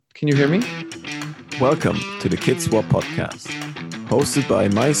Can you hear me? Welcome to the Kids Swap podcast, hosted by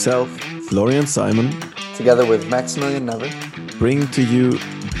myself, Florian Simon, Together with Maximilian Never. bringing to you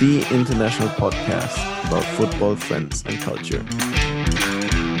the international podcast about football, friends, and culture.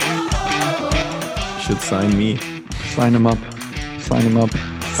 Should sign me. Sign him up. Sign him up.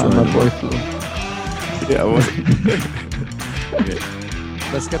 Sign my boy Flo. Yeah, okay.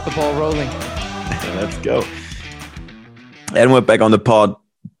 Let's get the ball rolling. Let's go. And we're back on the pod,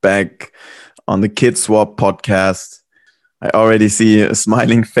 back on the Kids Swap podcast. I already see a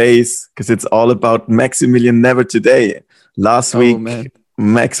smiling face because it's all about Maximilian Never today. Last week,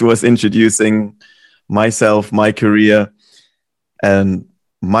 Max was introducing myself, my career, and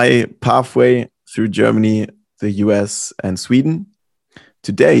my pathway through Germany, the US, and Sweden.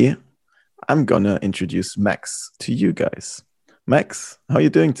 Today, I'm gonna introduce Max to you guys. Max, how are you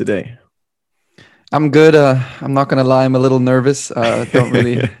doing today? I'm good. I'm not gonna lie. I'm a little nervous. Don't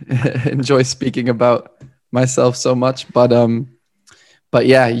really enjoy speaking about myself so much, but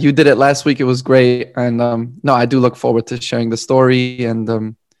yeah, you did it last week. It was great, and no, I do look forward to sharing the story and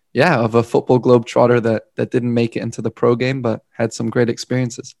of a football globetrotter that didn't make it into the pro game, but had some great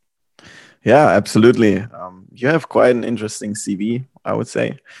experiences. Yeah, absolutely. You have quite an interesting CV, I would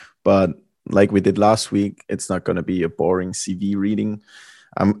say, but like we did last week, it's not going to be a boring CV reading.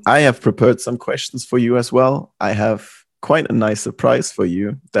 I have prepared some questions for you as well. I have quite a nice surprise for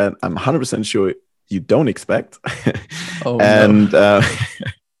you that I'm 100% sure you don't expect. Oh, and no.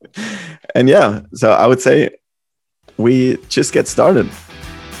 And yeah, so I would say we just get started.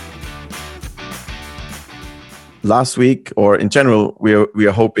 Last week, or in general, we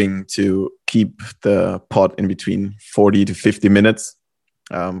are hoping to keep the pod in between 40 to 50 minutes.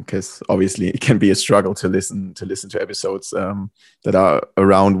 Because obviously it can be a struggle to listen to episodes that are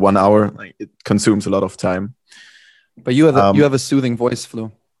around 1 hour. Like, it consumes a lot of time. But you have a soothing voice,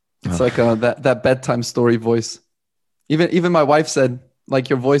 Flo. It's like that bedtime story voice. Even my wife said, like,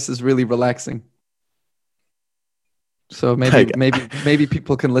 your voice is really relaxing. So maybe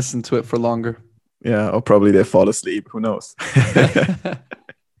people can listen to it for longer. Yeah, or probably they fall asleep. Who knows?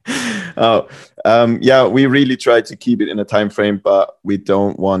 We really try to keep it in a time frame, but we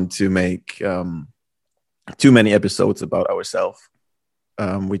don't want to make too many episodes about ourselves.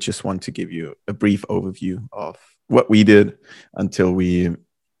 We just want to give you a brief overview of what we did until we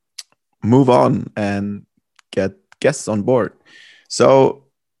move on and get guests on board. So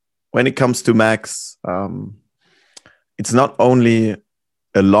when it comes to Max, it's not only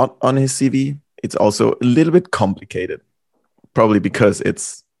a lot on his CV, it's also a little bit complicated, probably because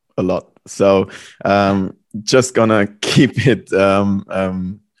it's a lot. So just gonna keep it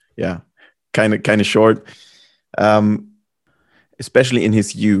kind of short. Especially in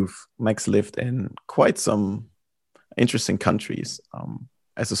his youth, Max lived in quite some interesting countries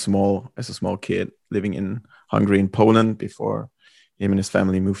as a small kid, living in Hungary and Poland before him and his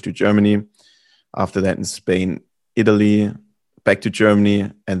family moved to Germany. After that, in Spain, Italy, back to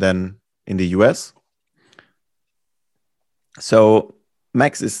Germany, and then in the US. So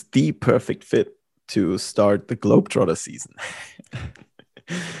Max is the perfect fit to start the Globetrotter season.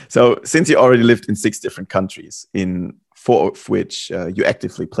 So since you already lived in 6 different countries, in 4 of which you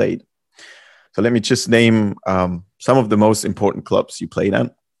actively played. So let me just name some of the most important clubs you played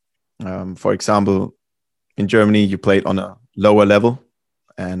at. For example, in Germany, you played on a lower level.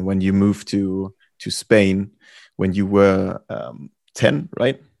 And when you moved to Spain, when you were 10,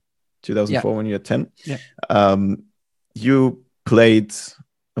 right? 2004, when you were 10. Yeah. You played,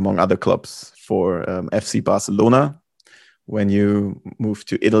 among other clubs, for FC Barcelona. When you moved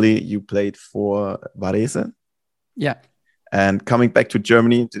to Italy, you played for Varese. Yeah. And coming back to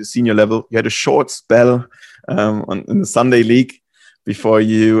Germany, to the senior level, you had a short spell in the Sunday League before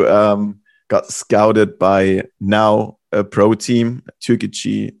you got scouted by now a pro team,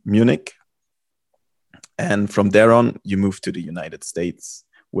 Türkgücü Munich. And from there on, you moved to the United States,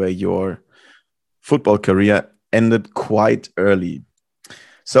 where your football career ended quite early.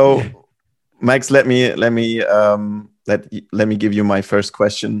 So, Max, let me give you my first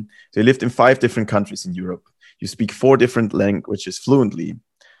question. So you lived in 5 different countries in Europe. You speak 4 different languages fluently.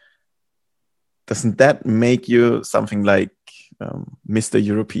 Doesn't that make you something like Mr.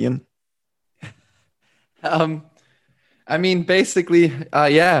 European? I mean, basically,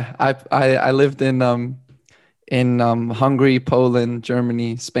 yeah. I lived in Hungary, Poland,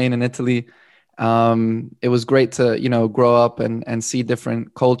 Germany, Spain, and Italy. It was great to, grow up and see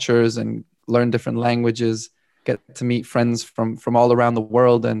different cultures and learn different languages, get to meet friends from all around the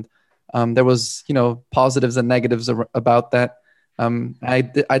world. And there was, positives and negatives about that. I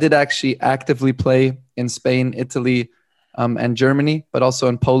did actually actively play in Spain, Italy, and Germany, but also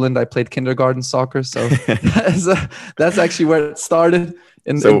in Poland. I played kindergarten soccer, so that's actually where it started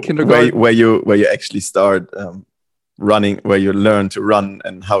in kindergarten. Where you actually start running, where you learn to run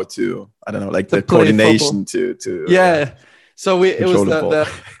and how to, I don't know, like the coordination to yeah. So it was the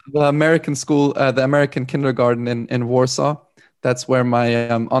American school, the American kindergarten in Warsaw. That's where my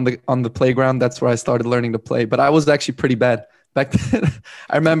on the playground. That's where I started learning to play. But I was actually pretty bad back then.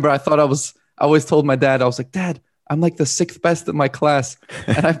 I remember I always told my dad, I was like, Dad, I'm like the 6th best in my class,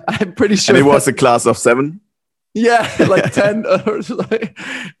 and I'm pretty sure. And it was a class of 7. Yeah, like 10.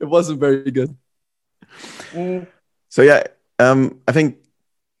 It wasn't very good. So yeah, I think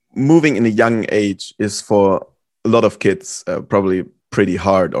moving in a young age is for a lot of kids probably pretty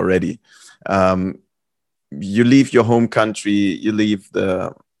hard already. You leave your home country, you leave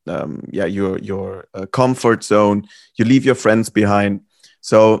the your comfort zone, you leave your friends behind.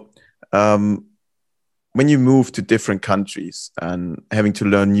 So when you move to different countries and having to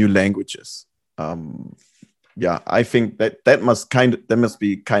learn new languages, I think that must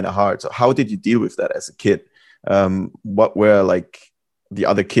be kind of hard. So how did you deal with that as a kid? What were like the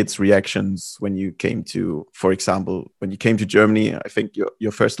other kids' reactions when you came to, for example, when you came to Germany? I think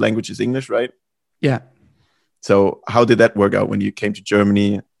your first language is English, right? Yeah. So how did that work out when you came to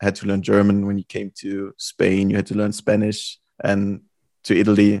Germany? Had to learn German. When you came to Spain, you had to learn Spanish, and to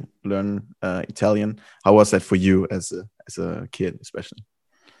Italy, learn Italian. How was that for you as a kid, especially?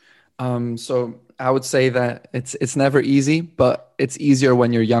 So I would say that it's never easy, but it's easier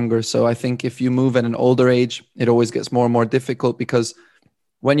when you're younger. So I think if you move at an older age, it always gets more and more difficult, because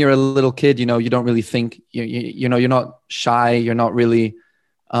when you're a little kid, you don't really think, you're not shy. You're not really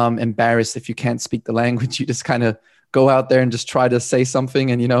embarrassed if you can't speak the language. You just kind of go out there and just try to say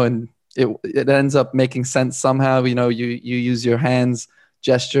something, and and it ends up making sense somehow. You use your hands,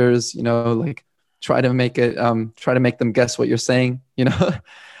 gestures, like try to make them guess what you're saying.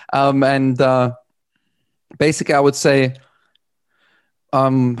 Basically I would say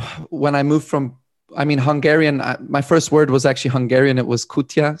when I moved from, Hungarian, my first word was actually Hungarian. It was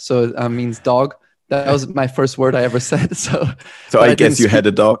kutia, so it means dog. That was my first word I ever said. So I guess you had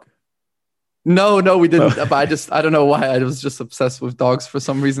a dog. No, we didn't. Oh. But I don't know why. I was just obsessed with dogs for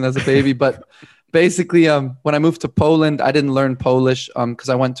some reason as a baby. But basically, when I moved to Poland, I didn't learn Polish because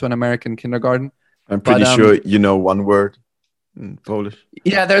I went to an American kindergarten. I'm pretty sure you know one word in Polish.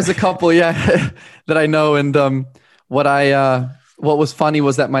 Yeah, there's a couple, that I know. And what was funny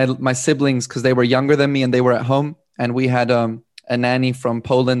was that my siblings, because they were younger than me and they were at home, and we had a nanny from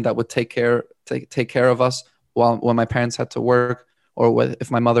Poland that would take care of us when my parents had to work, or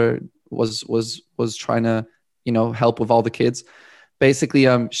if my mother was trying to help with all the kids. Basically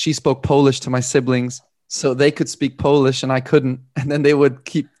she spoke Polish to my siblings so they could speak Polish and I couldn't, and then they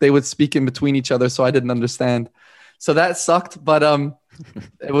would speak in between each other, so I didn't understand. So that sucked, but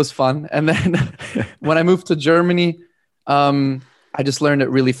it was fun. And then when I moved to Germany, I just learned it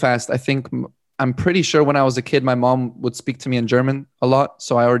really fast. I'm pretty sure when I was a kid, my mom would speak to me in German a lot,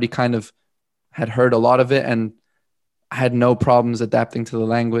 so I already kind of had heard a lot of it, and I had no problems adapting to the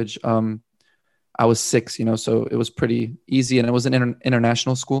language. I was 6, so it was pretty easy, and it was an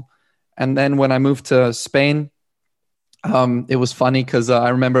international school. And then when I moved to Spain, it was funny because I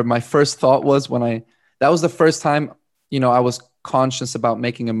remember my first thought was that was the first time, I was conscious about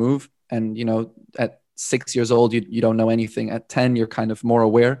making a move. And, at 6 years old, you don't know anything. At 10, you're kind of more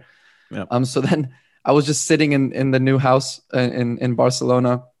aware. Yeah. So then I was just sitting in the new house in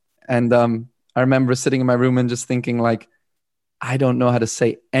Barcelona, and I remember sitting in my room and just thinking, like, I don't know how to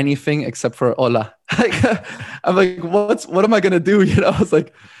say anything except for hola. I'm like, what am I going to do? I was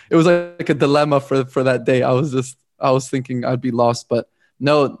like, it was like a dilemma for that day. I was thinking I'd be lost, but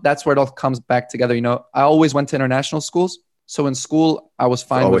no, that's where it all comes back together. I always went to international schools. So in school, I was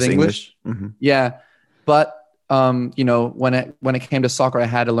fine with English. Mm-hmm. Yeah. But, when it came to soccer, I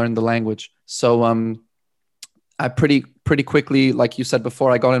had to learn the language. So I pretty quickly, like you said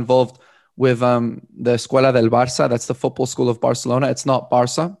before, I got involved with the Escuela del Barça. That's the football school of Barcelona. It's not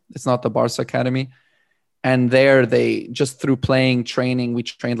Barça. It's not the Barça Academy. And there, they just through playing, training, we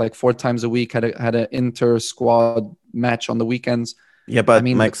trained like 4 times a week. Had an inter squad match on the weekends. Yeah, but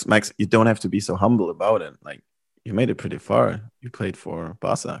Max, you don't have to be so humble about it. Like, you made it pretty far. You played for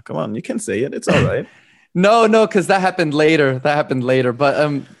Barça. Come on, you can say it. It's all right. No, because that happened later. But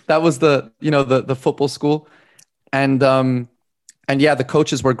that was the football school, and yeah, the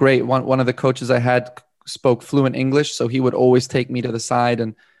coaches were great. One of the coaches I had spoke fluent English, so he would always take me to the side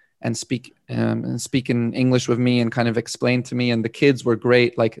and speak in English with me and kind of explain to me. And the kids were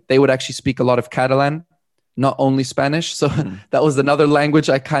great. Like, they would actually speak a lot of Catalan, not only Spanish. So that was another language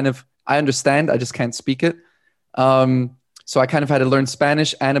I understand. I just can't speak it. So I kind of had to learn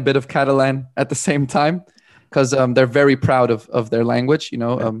Spanish and a bit of Catalan at the same time, because they're very proud of their language,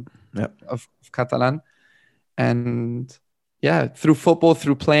 of Catalan. And yeah, through football,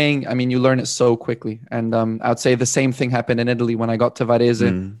 through playing, I mean, you learn it so quickly. And I would say the same thing happened in Italy when I got to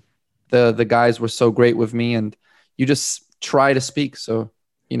Varese. The guys were so great with me, and you just try to speak. So,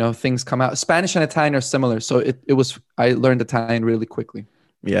 things come out. Spanish and Italian are similar. So I learned Italian really quickly.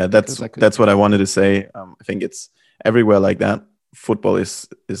 Yeah, that's what I wanted to say. I think it's everywhere like that. Football is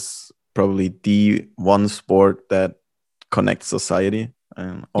probably the one sport that connects society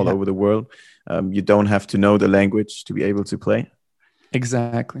all over the world. You don't have to know the language to be able to play.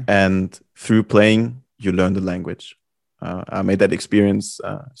 Exactly. And through playing, you learn the language. I made that experience,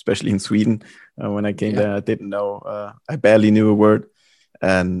 especially in Sweden. When I came there, I didn't know. I barely knew a word.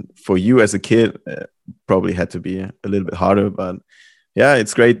 And for you as a kid, probably had to be a little bit harder. But yeah,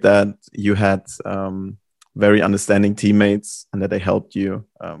 it's great that you had very understanding teammates and that they helped you.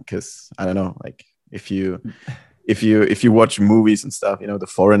 Because I don't know, like if you watch movies and stuff, the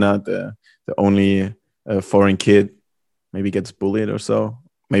foreigner, the only foreign kid maybe gets bullied or so.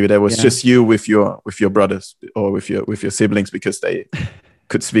 Maybe that was just you with your brothers or with your siblings because they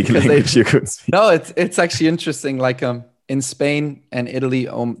could speak a language you could speak. No, it's actually interesting. Like in Spain and Italy,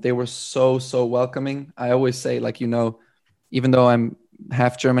 they were so welcoming. I always say, like, even though I'm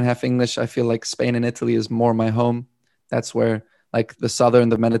half German, half English, I feel like Spain and Italy is more my home. That's where, like, the southern,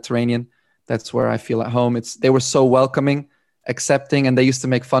 the Mediterranean, that's where I feel at home. They were so welcoming, accepting, and they used to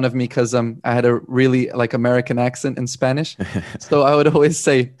make fun of me because I had a really like American accent in Spanish. So I would always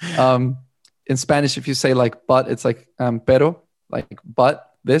say in Spanish, if you say like but, it's like pero, like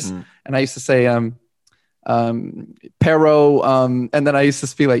but this. And I used to say pero, and then I used to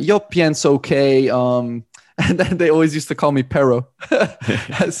speak like yo pienso que and then they always used to call me pero.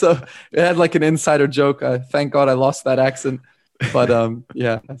 So it had like an insider joke. Thank God I lost that accent. But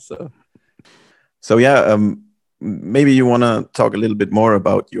so yeah, maybe you want to talk a little bit more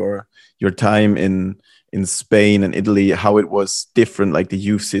about your time in Spain and Italy, how it was different, like the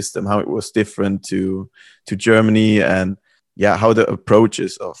youth system, how it was different to Germany, and how the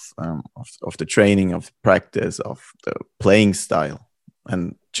approaches of the training, of practice, of the playing style,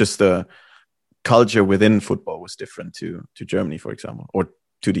 and just the culture within football was different to Germany, for example, or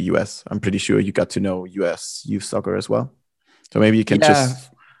to the US. I'm pretty sure you got to know US youth soccer as well. So maybe you can just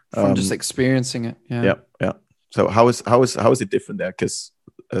from just experiencing it. Yeah. So how is it different there? Because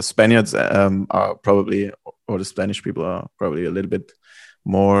Spaniards are probably, or the Spanish people are probably a little bit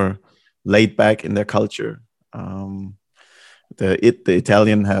more laid back in their culture. The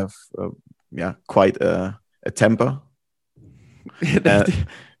Italian have quite a temper.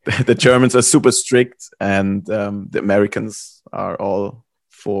 The Germans are super strict, and the Americans are all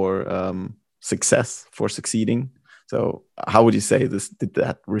for success, for succeeding. So how would you say did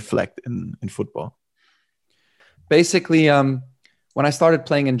that reflect in football? Basically, when I started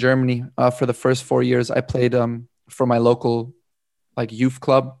playing in Germany for the first 4 years, I played for my local like youth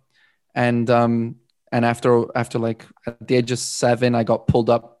club, and after like at the age of 7, I got pulled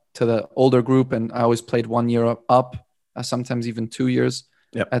up to the older group, and I always played 1 year up, sometimes even 2 years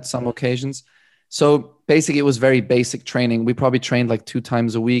at some occasions. So basically, it was very basic training. We probably trained like 2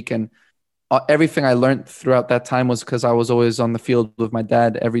 times a week, and everything I learned throughout that time was because I was always on the field with my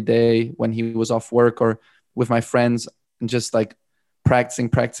dad every day when he was off work, or with my friends, and just like practicing.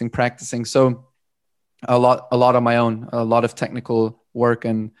 So a lot on my own, a lot of technical work.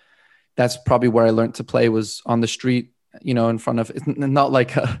 And that's probably where I learned to play, was on the street, in front of, not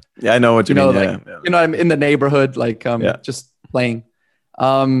like, I know what you mean. Like, I'm in the neighborhood, like just playing.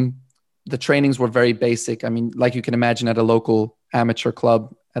 The trainings were very basic. I mean, like you can imagine at a local amateur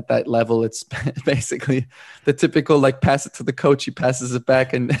club at that level, it's basically the typical, like, pass it to the coach, he passes it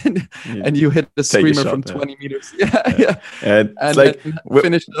back, and you hit the screamer from 20 meters. It's like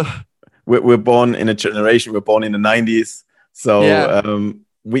we're born in a generation, we're born in the 90s. So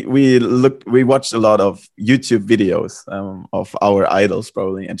we watched a lot of YouTube videos of our idols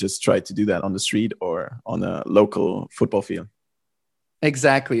probably, and just tried to do that on the street or on a local football field.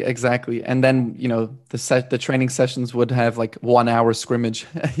 Exactly. And then, the training sessions would have like 1 hour scrimmage.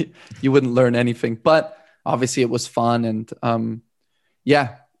 You wouldn't learn anything, but obviously it was fun. And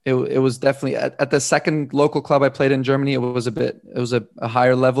it was definitely at the second local club I played in Germany. It was a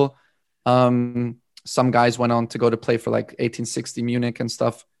higher level. Some guys went on to go to play for like 1860 Munich and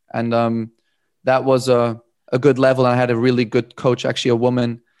stuff. And that was a good level. And I had a really good coach, actually a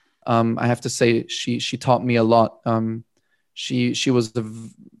woman. I have to say she taught me a lot. She was a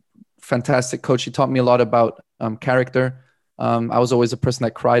fantastic coach. She taught me a lot about character. I was always a person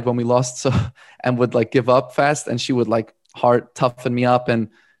that cried when we lost, and would like give up fast. And she would like heart, toughened me up, and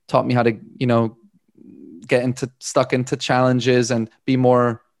taught me how to, get stuck into challenges and be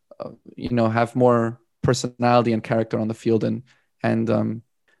more, have more personality and character on the field, and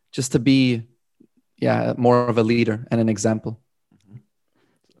just to be, more of a leader and an example.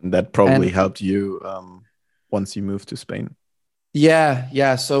 And that probably helped you once you moved to Spain.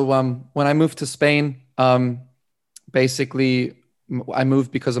 Yeah. So when I moved to Spain, basically I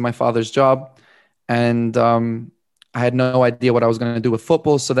moved because of my father's job, and I had no idea what I was going to do with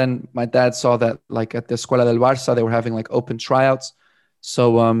football. So then my dad saw that like at the Escuela del Barça, they were having like open tryouts.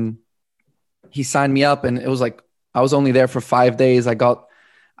 So he signed me up, and it was like, I was only there for 5 days. I got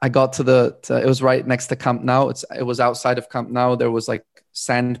to it was right next to Camp Nou. It was outside of Camp Nou. There was like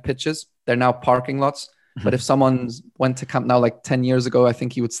sand pitches. They're now parking lots. Mm-hmm. But if someone went to Camp Nou like 10 years ago, I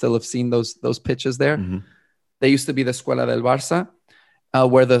think he would still have seen those pitches there. Mm-hmm. They used to be the Escuela del Barça,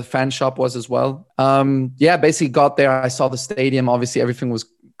 where the fan shop was as well. Basically got there. I saw the stadium. Obviously, everything was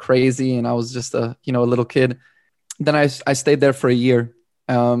crazy, and I was just a little kid. Then I stayed there for a year.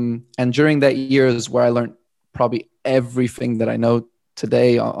 And during that year is where I learned probably everything that I know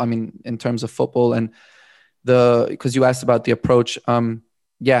today. I mean, in terms of football, and because you asked about the approach.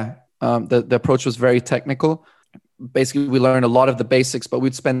 The approach was very technical. Basically, we learned a lot of the basics, but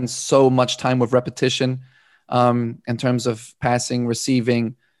we'd spend so much time with repetition in terms of passing,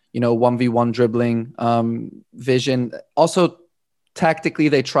 receiving, 1v1 dribbling, vision. Also, tactically,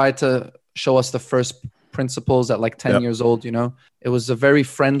 they tried to show us the first principles at like 10 years old. It was a very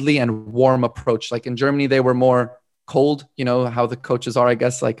friendly and warm approach. Like in Germany, they were more cold, how the coaches are, I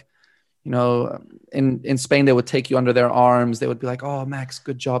guess. Like, in Spain, they would take you under their arms. They would be like, "Oh, Max,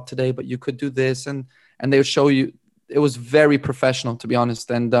 good job today, but you could do this," and they would show you. It was very professional, to be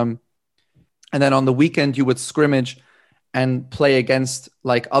honest. And then on the weekend, you would scrimmage and play against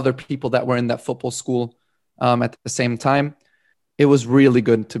like other people that were in that football school at the same time. It was really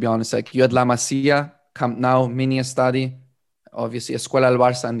good, to be honest. Like you had La Masia, Camp Nou, Mini Estadi, obviously Escuela del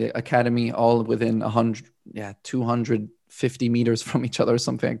Barça and the academy, all within 250 meters from each other or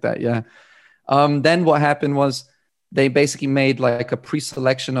something like that. Yeah. Then what happened was they basically made like a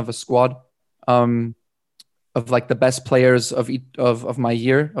pre-selection of a squad of like the best players of my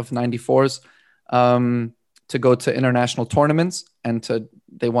year of 94s to go to international tournaments, and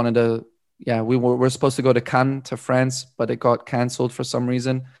they wanted to, we were supposed to go to Cannes, to France, but it got canceled for some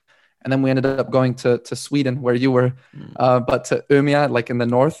reason. And then we ended up going to Sweden, where you were, but to Umeå, like in the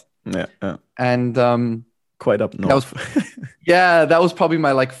north. Yeah. And quite up north. That was probably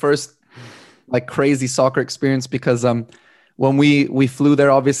my like first like crazy soccer experience, because when we flew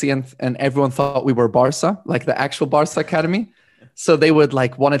there, obviously, and everyone thought we were Barca, like the actual Barca academy. So they would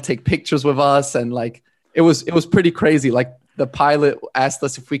like want to take pictures with us, and like it was pretty crazy. Like the pilot asked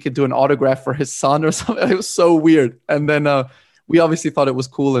us if we could do an autograph for his son or something. It was so weird. And then we obviously thought it was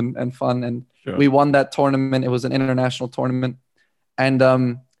cool and fun, and sure. We won that tournament. It was an international tournament, and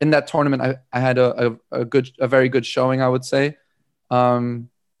in that tournament, I had a very good showing, I would say. And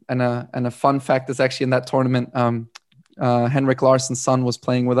a fun fact is actually in that tournament, Henrik Larsson's son was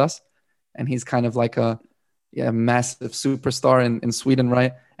playing with us, and he's kind of like a massive superstar in Sweden,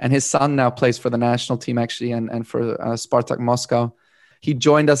 right? And his son now plays for the national team actually, and for Spartak Moscow. He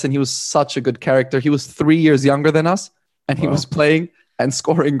joined us, and he was such a good character. He was 3 years younger than us, and he was playing and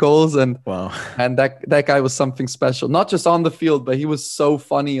scoring goals, and and that guy was something special. Not just on the field, but he was so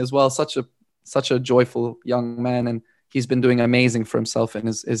funny as well. Such a joyful young man, and he's been doing amazing for himself in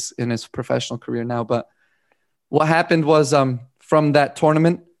his professional career now. But what happened was from that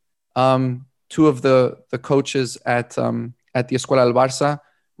tournament, two of the coaches at the Escuela del Barça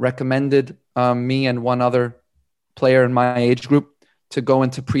recommended me and one other player in my age group to go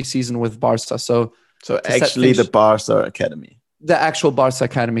into preseason with Barça. So actually the Barça academy. The actual Barça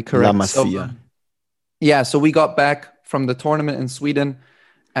academy, correct. La Masia. So we got back from the tournament in Sweden,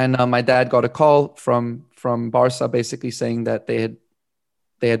 and my dad got a call from Barça basically saying that they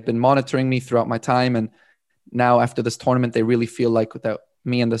had been monitoring me throughout my time, and now after this tournament they really feel like that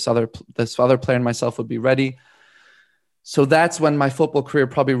me and this other player and myself would be ready. So that's when my football career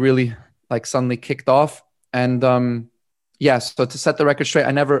probably really like suddenly kicked off. And so to set the record straight,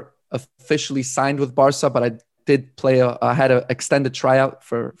 I never officially signed with Barça, but I did play I had an extended tryout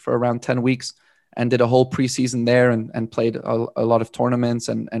for around 10 weeks and did a whole preseason there, and played a lot of tournaments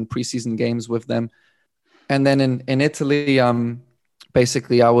and preseason games with them. And then in Italy,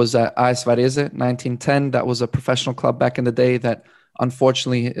 basically I was at AS Varese 1910. That was a professional club back in the day that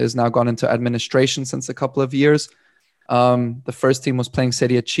unfortunately is now gone into administration since a couple of years. The first team was playing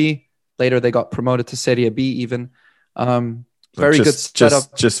Serie C. Later they got promoted to Serie B even. So Very good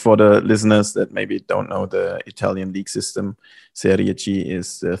setup. just for the listeners that maybe don't know the Italian league system, Serie G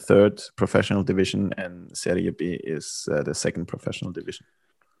is the third professional division, and Serie B is the second professional division.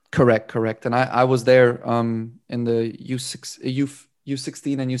 Correct. And I was there in the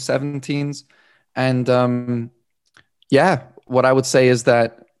U16 and U17s, and yeah, what I would say is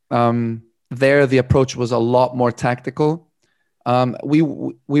that there the approach was a lot more tactical. We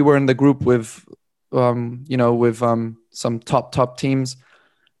were in the group with some top teams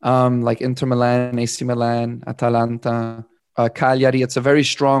like Inter Milan, AC Milan, Atalanta, Cagliari. It's a very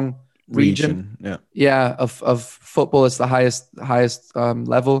strong region. Yeah, of football. It's the highest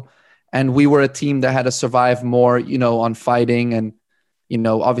level, and we were a team that had to survive more, on fighting, and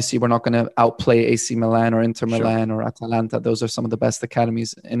obviously we're not going to outplay AC Milan or Inter Milan or Atalanta. Those are some of the best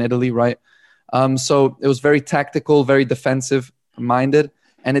academies in Italy, right? So it was very tactical, very defensive minded,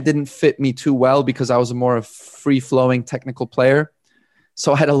 and it didn't fit me too well because I was a more free-flowing technical player.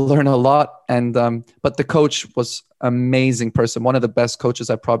 So I had to learn a lot. And but the coach was an amazing person, one of the best coaches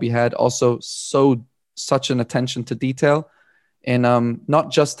I probably had. Also, such an attention to detail, and not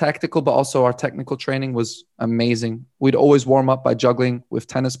just tactical, but also our technical training was amazing. We'd always warm up by juggling with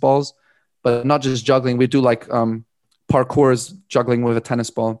tennis balls, but not just juggling. We'd do like parkours, juggling with a tennis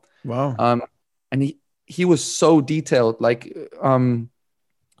ball. Wow. And he was so detailed, like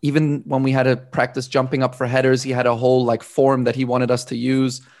even when we had to practice jumping up for headers, he had a whole like form that he wanted us to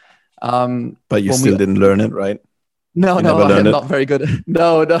use. But you still didn't learn it, right? No, I'm not very good.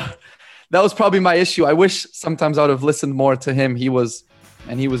 No, that was probably my issue. I wish sometimes I would have listened more to him. He was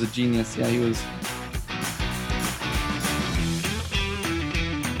a genius. Yeah, he was.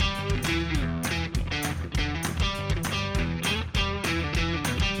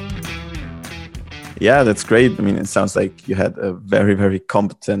 Yeah, that's great. I mean, it sounds like you had a very, very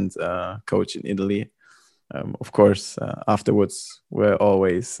competent coach in Italy. Of course, afterwards, we're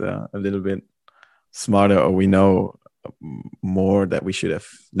always a little bit smarter, or we know more that we should have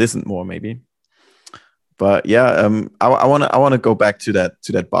listened more, maybe. But yeah, I want to go back to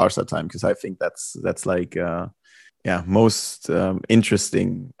that Barca time, because I think that's like most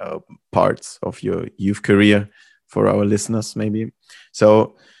interesting parts of your youth career for our listeners, maybe.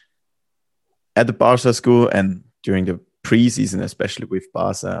 So at the Barca school and during the preseason, especially with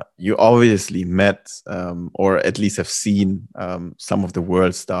Barca, you obviously met or at least have seen some of the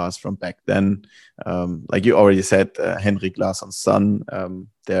world stars from back then. Like you already said, Henrik Larsson's son,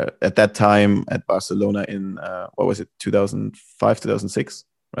 there at that time at Barcelona in, 2005, 2006,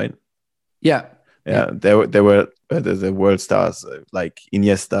 right? Yeah. There were the world stars like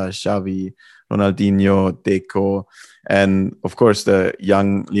Iniesta, Xavi, Ronaldinho, Deco, and of course the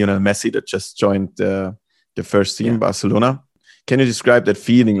young Lionel Messi that just joined the first team, Barcelona. Can you describe that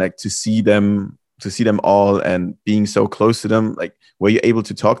feeling, like to see them all and being so close to them? Like, were you able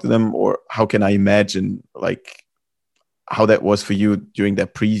to talk to them, or how can I imagine like how that was for you during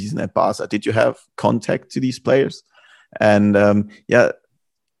that preseason at Barca? Did you have contact to these players? And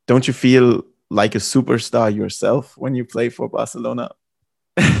don't you feel like a superstar yourself when you play for Barcelona?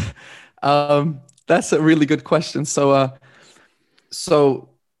 That's a really good question. So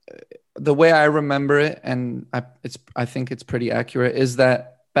the way I remember it, and I think it's pretty accurate, is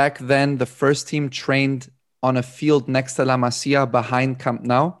that back then the first team trained on a field next to La Masia behind Camp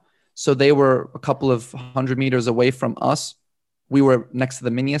Nou. So they were a couple of 100 meters away from us. We were next to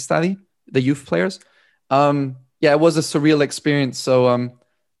the mini estadi, the youth players. It was a surreal experience. So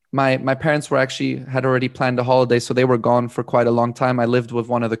my parents had already planned a holiday, so they were gone for quite a long time. I lived with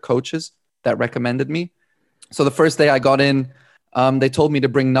one of the coaches that recommended me. So the first day I got in, they told me to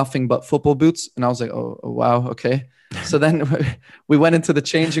bring nothing but football boots. And I was like, oh wow, okay. So then we went into the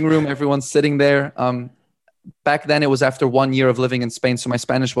changing room. Everyone's sitting there. Back then it was after 1 year of living in Spain, so my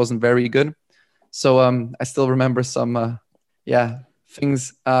Spanish wasn't very good. So I still remember some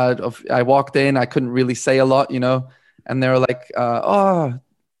things. I walked in, I couldn't really say a lot, and they were like,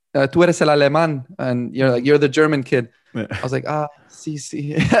 tú eres el alemán, and you're the German kid. I was like, sí.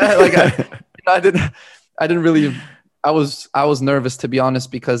 Like I didn't really. I was nervous, to be honest,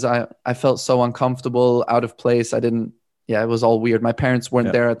 because I felt so uncomfortable, out of place. It was all weird. My parents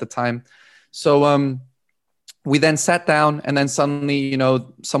weren't there at the time. So we then sat down, and then suddenly,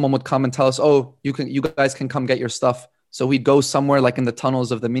 someone would come and tell us, oh, you guys can come get your stuff. So we'd go somewhere like in the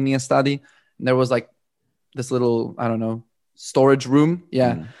tunnels of the mini estadi, and there was like this little, I don't know, storage room.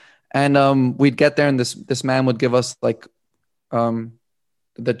 Yeah. Mm. And we'd get there, and this man would give us like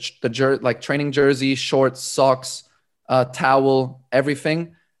like training jersey, shorts, socks, towel,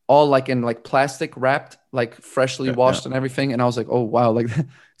 everything, all like in like plastic wrapped, like freshly washed and everything. And I was like, oh wow, like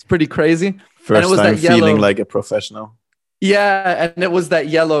it's pretty crazy. First time feeling like a professional. Yeah, and it was that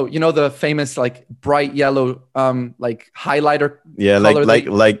yellow, the famous like bright yellow like highlighter Yeah, color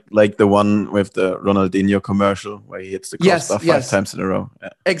that like the one with the Ronaldinho commercial where he hits the yes, crossbar five yes. times in a row. Yeah.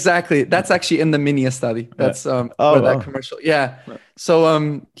 Exactly. That's actually in the mini study. Yeah. That's Oh where that wow. commercial. Yeah. So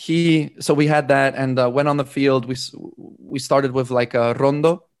we had that and went on the field. We started with like a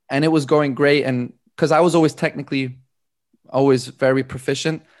rondo and it was going great and cuz I was always technically always very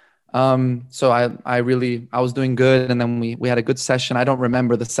proficient. So I was doing good and then we had a good session. I don't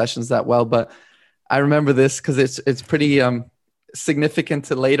remember the sessions that well, but I remember this cuz it's pretty significant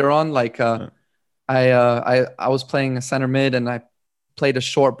to later on like Yeah. I was playing a center mid and I played a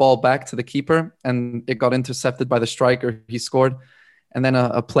short ball back to the keeper and it got intercepted by the striker. He scored. And then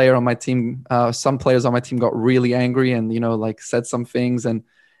a player on my team, some players on my team got really angry and, like said some things and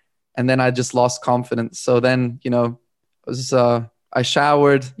then I just lost confidence. So then, I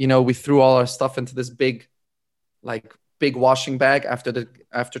showered, we threw all our stuff into this big washing bag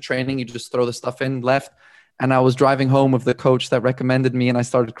after training. You just throw the stuff in, left. And I was driving home with the coach that recommended me and I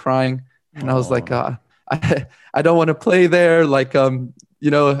started crying. And I was like, Oh. I don't want to play there. Like, I'm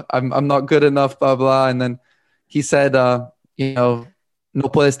not good enough, blah, blah. And then he said, no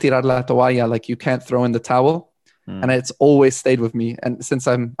puedes tirar la toalla, like you can't throw in the towel. And it's always stayed with me. And since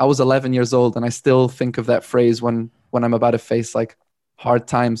I was 11 years old and I still think of that phrase when I'm about to face like hard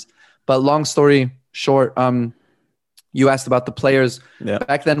times. But long story short, you asked about the players. Yeah.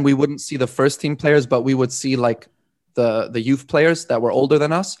 Back then we wouldn't see the first team players, but we would see like the youth players that were older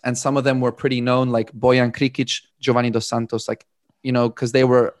than us. And some of them were pretty known, like Bojan Krikic, Giovanni Dos Santos, like, because they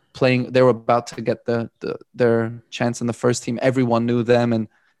were about to get their chance in the first team. Everyone knew them and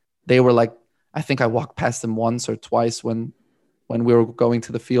they were like, I think I walked past them once or twice when we were going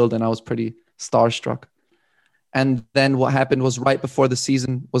to the field and I was pretty starstruck. And then what happened was right before the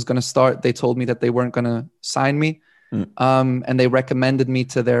season was going to start, they told me that they weren't going to sign me. And they recommended me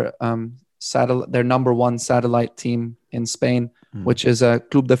to their number one satellite team in Spain, which is a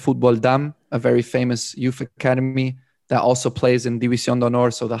Club de Fútbol DAM, a very famous youth academy that also plays in División de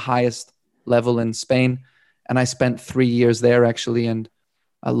Honor, so the highest level in Spain. And I spent 3 years there actually, and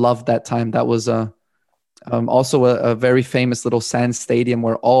I loved that time. That was also a very famous little sand stadium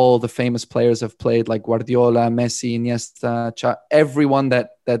where all the famous players have played, like Guardiola, Messi, Iniesta, everyone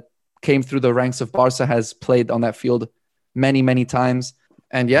that came through the ranks of Barca has played on that field many, many times.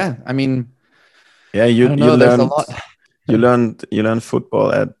 And yeah, I mean, yeah, I don't know, there's a lot. you learned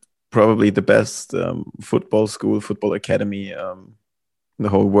football at probably the best football school, football academy in the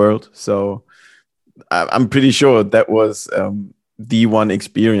whole world. So I'm pretty sure that was the one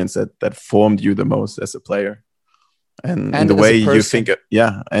experience that formed you the most as a player, and in the way you think,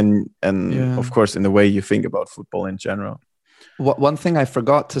 of course in the way you think about football in general. One thing I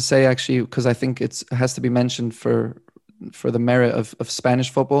forgot to say actually, because I think it has to be mentioned for the merit of Spanish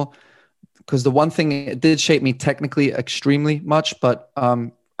football, because the one thing, it did shape me technically extremely much, but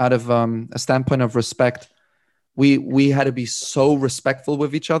out of a standpoint of respect, we had to be so respectful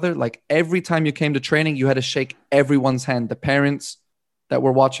with each other. Like every time you came to training, you had to shake everyone's hand. The parents that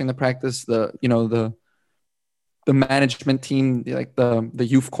were watching the practice, the management team, like the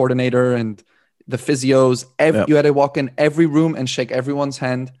youth coordinator and the physios. You had to walk in every room and shake everyone's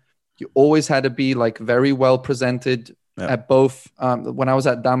hand. You always had to be like very well presented at both. When I was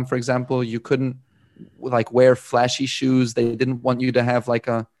at DAM, for example, you couldn't like wear flashy shoes. They didn't want you to have like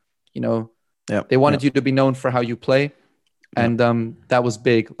they wanted you to be known for how you play. And that was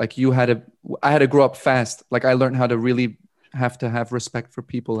big. Like I had to grow up fast. Like I learned how to really have to have respect for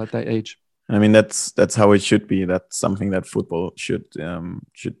people at that age. I mean, that's how it should be. That's something that football should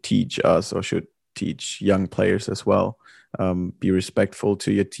teach us, or should teach young players as well. Be respectful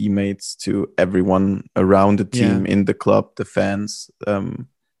to your teammates, to everyone around the team, in the club, the fans, in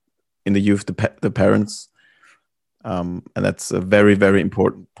the youth, the parents. And that's a very, very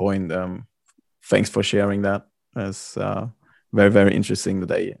important point. Thanks for sharing that. It's very, very interesting that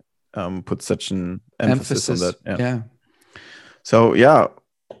they put such an emphasis on that. Yeah. So,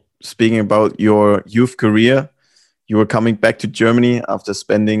 speaking about your youth career, you were coming back to Germany after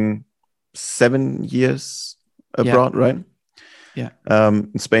spending 7 years abroad, right? Yeah.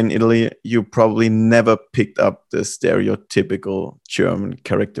 In Spain, Italy, you probably never picked up the stereotypical German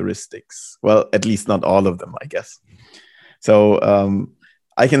characteristics. Well, at least not all of them, I guess. So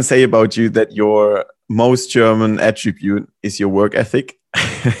I can say about you that your most German attribute is your work ethic.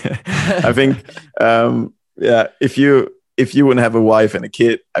 I think, if you wouldn't have a wife and a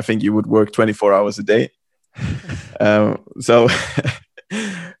kid, I think you would work 24 hours a day. So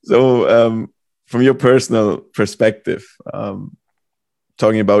from your personal perspective,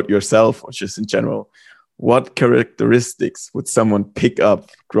 talking about yourself or just in general, What characteristics would someone pick up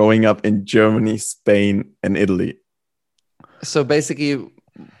growing up in Germany, Spain, and Italy? So basically,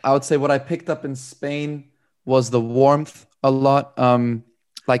 I would say what I picked up in Spain was the warmth a lot.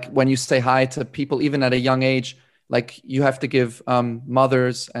 Like when you say hi to people, even at a young age, like you have to give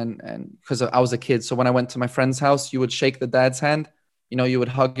mothers and because I was a kid. So when I went to my friend's house, you would shake the dad's hand, you know, you would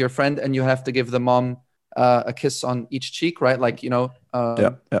hug your friend and you have to give the mom a kiss on each cheek, right? Like, you know,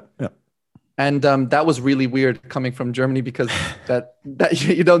 Yeah. and that was really weird coming from Germany because that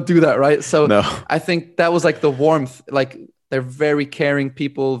you don't do that, right? So No. I think that was like the warmth. Like they're very caring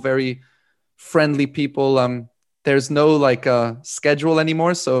people, very friendly people. There's no like schedule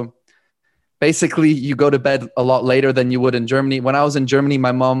anymore, so basically you go to bed a lot later than you would in Germany. When I was in Germany,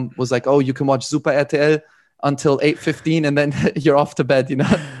 my mom was like, "Oh, you can watch Super RTL until 8:15, and then you're off to bed." You know.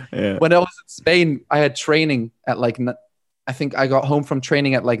 Yeah. When I was in Spain, I had training at like I think I got home from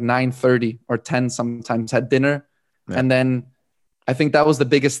training at like 9:30 or 10 sometimes, had dinner. Yeah. And then I think that was the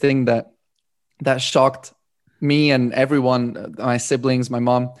biggest thing that shocked me and everyone, my siblings, my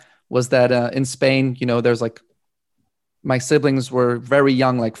mom, was that in Spain, you know, there's like, my siblings were very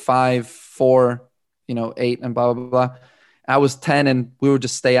young, like 5, 4, you know, 8 and blah, blah, blah. I was 10 and we would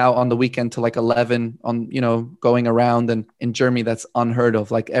just stay out on the weekend till like 11 on, you know, going around. And in Germany, that's unheard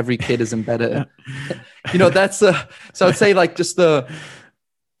of. Like every kid is in bed. You know, that's so I'd say like just the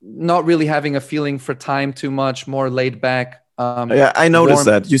not really having a feeling for time too much, more laid back. Yeah, I noticed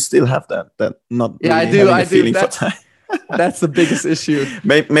that you still have that not really I do. having a I do. feeling for time. That's the biggest issue.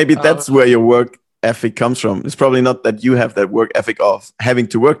 Maybe that's where your work ethic comes from. It's probably not that you have that work ethic of having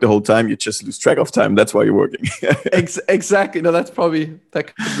to work the whole time. You just lose track of time. That's why you're working. Exactly. No, that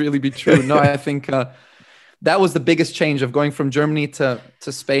could really be true. No, I think that was the biggest change of going from Germany to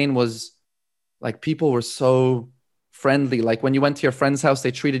Spain. Was like people were so friendly. Like when you went to your friend's house,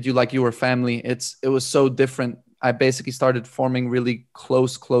 they treated you like you were family. It was so different. I basically started forming really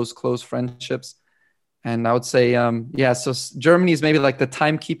close friendships. And I would say, so Germany is maybe like the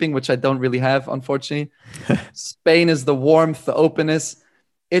timekeeping, which I don't really have, unfortunately. Spain is the warmth, the openness.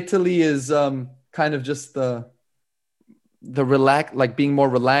 Italy is kind of just the relax, like being more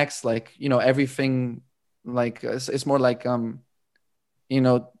relaxed, like, you know, everything, like it's more like, you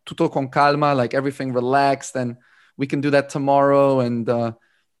know, tutto con calma, like everything relaxed, and we can do that tomorrow. And,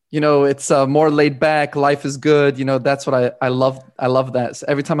 you know, it's more laid back. Life is good. You know, that's what I love. I love that. So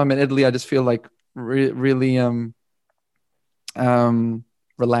every time I'm in Italy, I just feel like really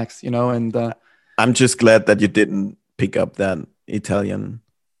relaxed, you know. And I'm just glad that you didn't pick up that Italian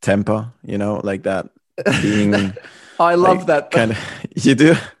temper, you know, like that being I love like, that kind of. You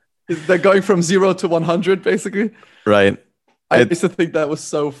do? They're going from 0 to 100 basically, right? I used to think that was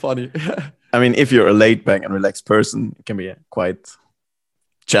so funny. I mean, if you're a laid back and relaxed person, it can be quite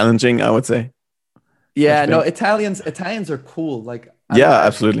challenging, I would say. Yeah, no, Italians are cool. Like,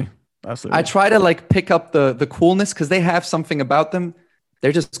 absolutely. I try to like pick up the coolness because they have something about them.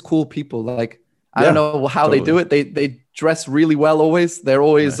 They're just cool people. Like, I don't know how they do it. They dress really well always. They're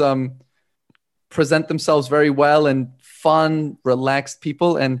always present themselves very well and fun, relaxed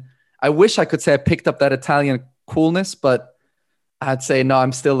people. And I wish I could say I picked up that Italian coolness, but I'd say no.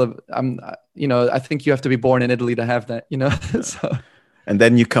 You know, I think you have to be born in Italy to have that. You know. So. And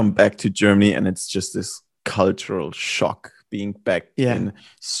then you come back to Germany, and it's just this cultural shock being back in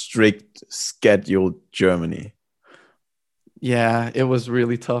strict scheduled Germany. Yeah, it was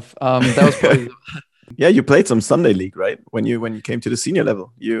really tough. That was probably. Yeah, you played some Sunday league, right? When you came to the senior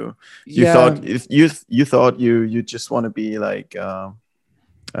level, you thought if you thought you just want to be like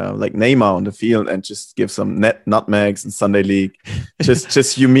Neymar on the field and just give some nutmegs in Sunday league,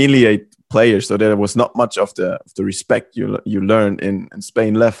 just humiliate players. So there was not much of the respect you learned in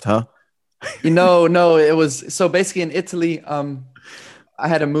Spain left, huh? No, it was so basically in Italy. I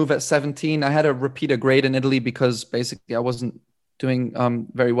had to move at 17. I had to repeat a grade in Italy because basically I wasn't doing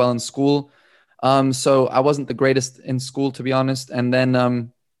very well in school. So I wasn't the greatest in school, to be honest. And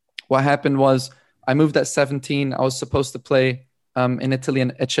then what happened was I moved at 17. I was supposed to play in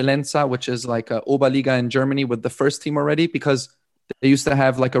Italian Eccellenza, which is like a Oberliga in Germany with the first team already, because they used to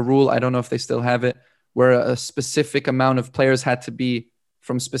have like a rule, I don't know if they still have it, where a specific amount of players had to be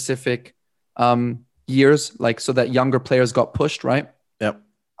from specific years, like so that younger players got pushed, right? Yep.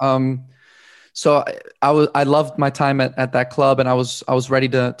 So I loved my time at that club, and I was ready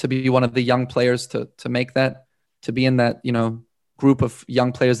to be one of the young players to make that, to be in that, you know, group of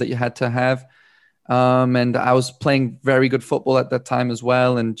young players that you had to have. And I was playing very good football at that time as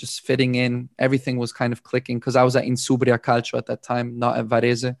well, and just fitting in. Everything was kind of clicking because I was at Insubria Calcio at that time, not at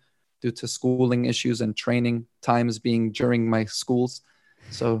Varese, due to schooling issues and training times being during my schools.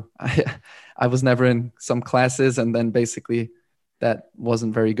 So I was never in some classes, and then basically that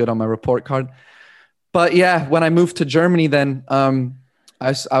wasn't very good on my report card. But yeah, when I moved to Germany, then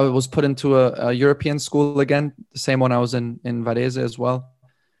I was put into a European school again, the same one I was in Varese as well.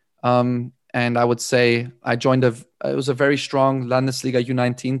 And I would say I joined it was a very strong Landesliga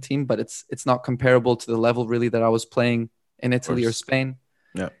U19 team, but it's not comparable to the level really that I was playing in Italy or Spain.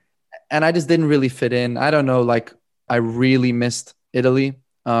 Yeah. And I just didn't really fit in. I don't know, like I really missed Italy.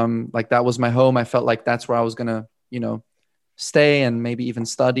 Like that was my home. I felt like that's where I was gonna, stay and maybe even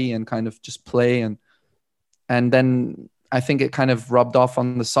study and kind of just play. And then I think it kind of rubbed off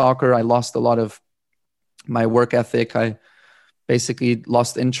on the soccer. I lost a lot of my work ethic. I basically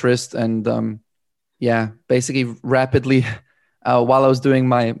lost interest, and basically rapidly while I was doing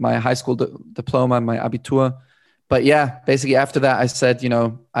my high school diploma, my Abitur. But yeah, basically after that, I said,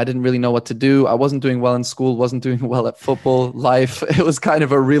 I didn't really know what to do. I wasn't doing well in school, wasn't doing well at football, life. It was kind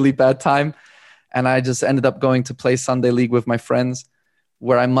of a really bad time. And I just ended up going to play Sunday league with my friends,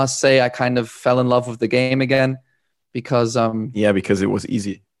 where I must say I kind of fell in love with the game again because because it was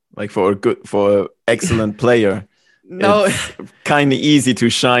easy. Like for an excellent player, no, it's kind of easy to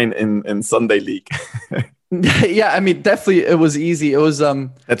shine in Sunday league. Yeah, I mean, definitely it was easy. It was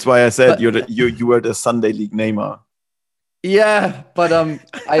That's why I said you were the Sunday league Neymar. Yeah, but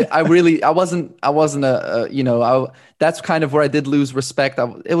I wasn't that's kind of where I did lose respect.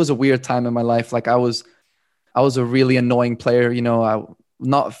 It was a weird time in my life. Like I was a really annoying player,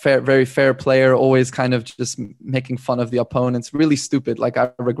 not very fair player, always kind of just making fun of the opponents. Really stupid. Like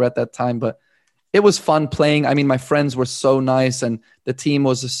I regret that time, but it was fun playing. I mean, my friends were so nice, and the team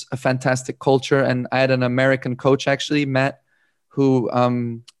was a fantastic culture. And I had an American coach, actually, Matt, who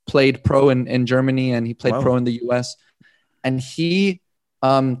played pro in Germany, and he played pro in the US. And he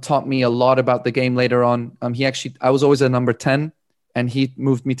taught me a lot about the game later on. I was always a number 10, and he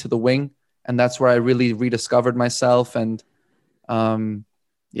moved me to the wing. And that's where I really rediscovered myself. And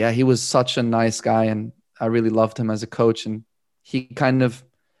he was such a nice guy, and I really loved him as a coach. And he kind of,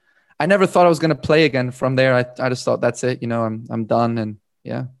 I never thought I was going to play again from there. I just thought that's it, I'm done. And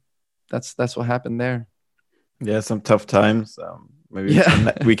yeah, that's what happened there. Yeah, some tough times. Maybe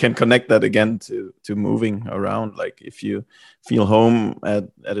we can connect that again to moving around. Like if you feel home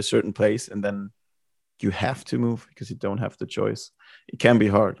at a certain place and then you have to move because you don't have the choice, it can be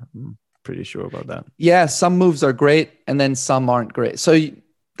hard. I'm pretty sure about that. Yeah, some moves are great and then some aren't great. So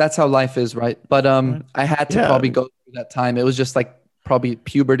that's how life is, right? But I had to probably go through that time. It was just like probably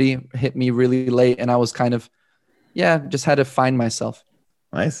puberty hit me really late, and I was kind of, just had to find myself.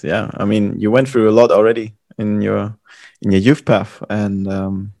 Nice. Yeah. I mean, you went through a lot already in your youth path, and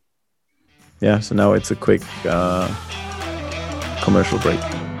so now it's a quick commercial break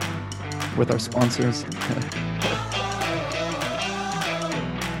with our sponsors.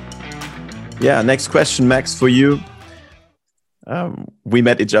 Next question, Max, for you. We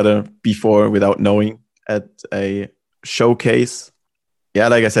met each other before without knowing at a showcase. Yeah,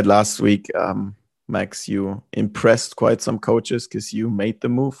 like I said last week, Max, you impressed quite some coaches because you made the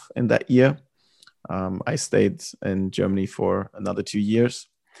move in that year. I stayed in Germany for another 2 years.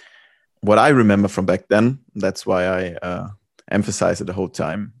 What I remember from back then, that's why I emphasize it the whole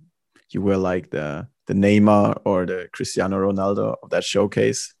time, you were like the Neymar or the Cristiano Ronaldo of that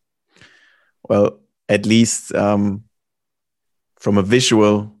showcase. Well, at least from a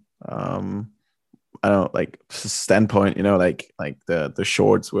visual I don't know, like standpoint, like the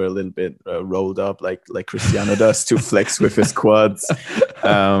shorts were a little bit rolled up like Cristiano does to flex with his quads.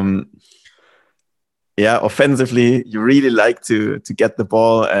 Offensively, you really like to get the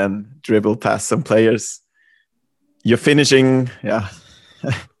ball and dribble past some players. Your finishing,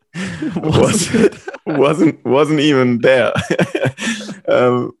 wasn't even there.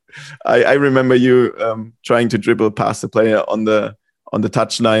 I remember you trying to dribble past the player on the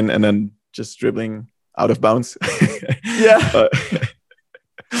touchline and then just dribbling out of bounds.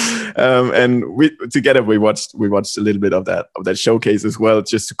 And we together we watched a little bit of that showcase as well,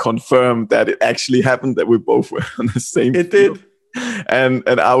 just to confirm that it actually happened, that we both were on the same field. Did. And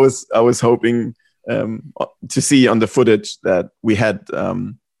I was hoping to see on the footage that we had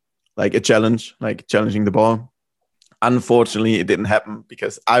like a challenge, like challenging the ball. Unfortunately, it didn't happen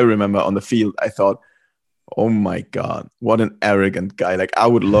because I remember on the field I thought, oh my God, what an arrogant guy. Like I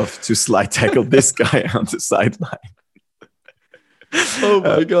would love to slide tackle this guy on the sideline. Oh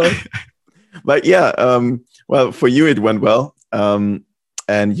my God. But well, for you, it went well. And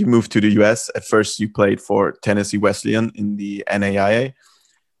you moved to the US. At first, you played for Tennessee Wesleyan in the NAIA.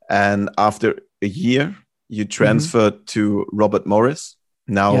 And after a year, you transferred to Robert Morris,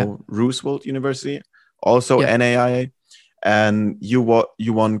 now Roosevelt University, also NAIA. and you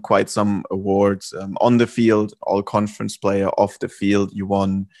won quite some awards on the field, all conference player. Off the field, you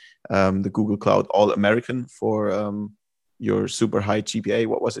won the Google Cloud All American for your super high GPA.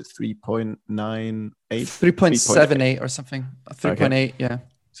 What was it? 3.98? 3.78 or something. 3.8, okay. Yeah.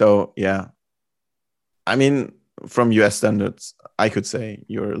 So yeah, I mean, from US standards, I could say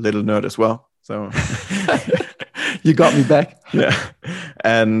you're a little nerd as well. So you got me back. Yeah.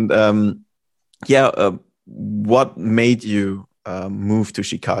 And what made you move to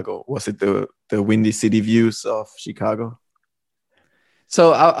Chicago? Was it the windy city views of Chicago?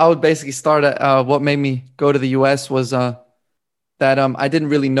 So I would basically start at what made me go to the US was that I didn't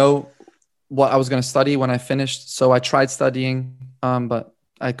really know what I was going to study when I finished. So I tried studying, but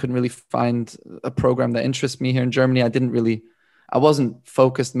I couldn't really find a program that interests me here in Germany. I wasn't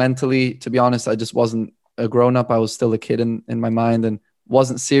focused mentally, to be honest. I just wasn't a grown up. I was still a kid in my mind and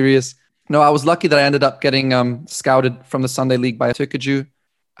wasn't serious. No, I was lucky that I ended up getting scouted from the Sunday League by Tukaju.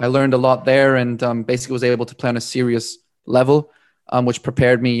 I learned a lot there and basically was able to play on a serious level, which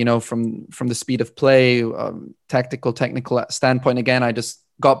prepared me, from the speed of play, technical standpoint. Again, I just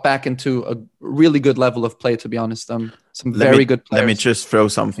got back into a really good level of play, to be honest. Some very good players. Let me just throw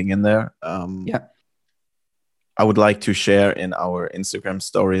something in there. Yeah. I would like to share in our Instagram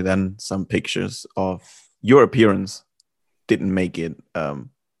story then some pictures of your appearance. Didn't make it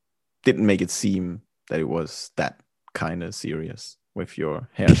seem that it was that kind of serious with your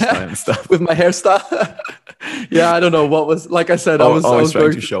hairstyle and stuff. With my hairstyle? Yeah, I don't know what was, like I said, I was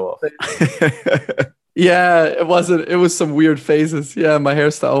trying to show off. Yeah, it wasn't. It was some weird phases. Yeah, my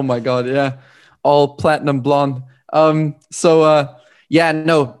hairstyle. Oh my God. Yeah, all platinum blonde. There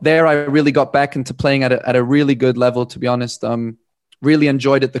I really got back into playing at a really good level. To be honest, really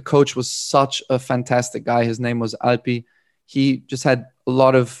enjoyed it. The coach was such a fantastic guy. His name was Alpi. He just had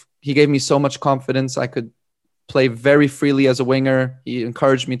he gave me so much confidence. I could play very freely as a winger. He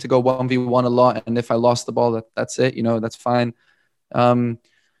encouraged me to go 1v1 a lot, and if I lost the ball, that's it. That's fine.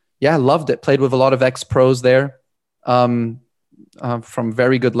 I loved it. Played with a lot of ex-pros there, from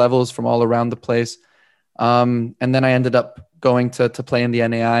very good levels from all around the place. And then I ended up going to play in the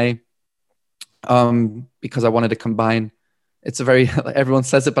NAI because I wanted to combine. It's everyone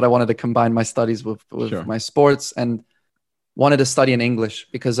says it, but I wanted to combine my studies with Sure. my sports and wanted to study in English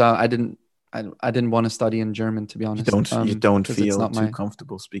because I didn't want to study in German, to be honest. You don't feel too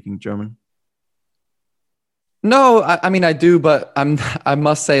comfortable speaking German? No, I mean, I do, but I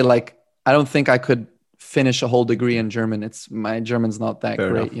must say, I don't think I could finish a whole degree in German. My German's not that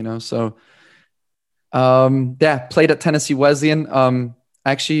great, enough. So, played at Tennessee Wesleyan.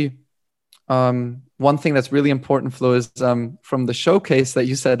 One thing that's really important, Flo, is from the showcase that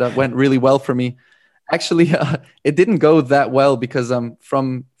you said went really well for me. Actually, it didn't go that well because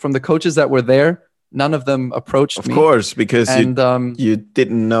from the coaches that were there, none of them approached me. Of course, because you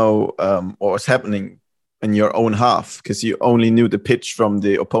didn't know what was happening in your own half because you only knew the pitch from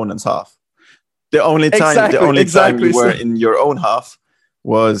the opponent's half. The only time you were in your own half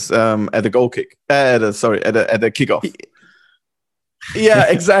was at a goal kick. At a kickoff. Yeah,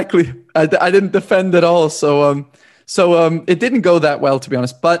 exactly. I didn't defend at all, so it didn't go that well, to be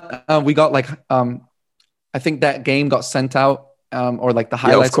honest. But we got I think that game got sent out, or the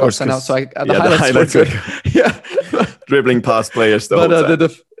highlights got sent out. So the highlights were good. Yeah. Dribbling past players but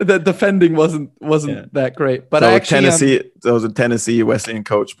the defending wasn't that great. But so the Tennessee Wesleyan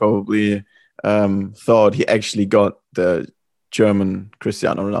coach probably thought he actually got the German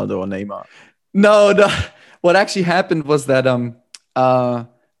Cristiano Ronaldo or Neymar. No. What actually happened was that I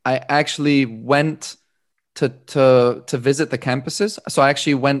actually went to visit the campuses. So I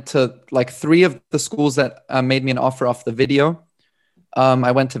actually went to 3 of the schools that made me an offer off the video.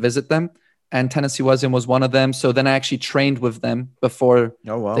 I went to visit them. And Tennessee Wesleyan was one of them. So then I actually trained with them before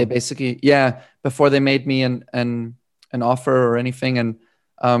they before they made me an offer or anything. And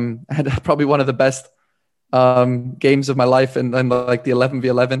I had probably one of the best games of my life in the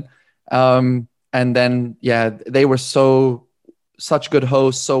 11v11. And then, they were such good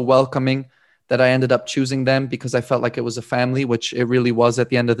hosts, so welcoming that I ended up choosing them because I felt like it was a family, which it really was at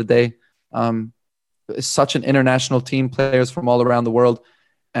the end of the day. It's such an international team, players from all around the world.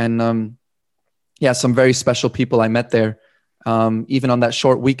 And some very special people I met there, even on that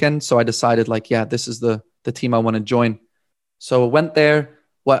short weekend. So I decided this is the team I want to join. So I went there.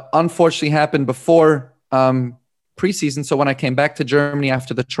 What unfortunately happened before preseason. So when I came back to Germany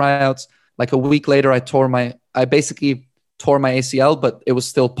after the tryouts, a week later, I basically tore my ACL, but it was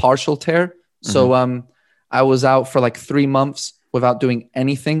still partial tear. Mm-hmm. So I was out for 3 months without doing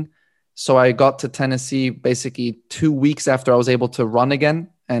anything. So I got to Tennessee basically 2 weeks after I was able to run again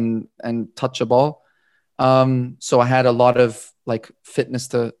and touch a ball. So I had a lot of like fitness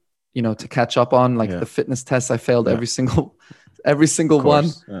to, to catch up on, like the fitness tests. I failed every single one.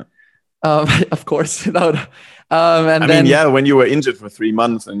 Yeah. Of course. When you were injured for 3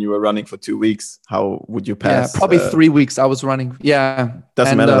 months and you were running for 2 weeks, how would you pass? Yeah, probably 3 weeks I was running. Yeah.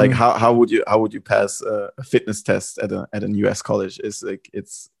 Doesn't matter. Like how would you pass a fitness test at an US college?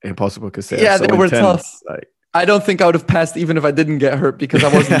 It's impossible because they're so they were intense. tough. I don't think I would have passed even if I didn't get hurt, because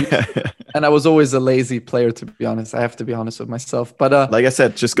I wasn't and I was always a lazy player, to be honest. I have to be honest with myself. But like I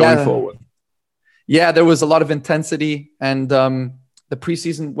said, just going forward. Yeah, there was a lot of intensity, and the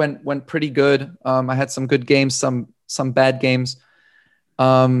preseason went pretty good. I had some good games, some bad games.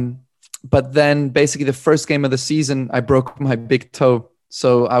 But then basically the first game of the season, I broke my big toe.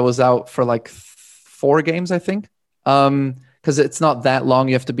 So I was out for like 4 games, I think. Because it's not that long.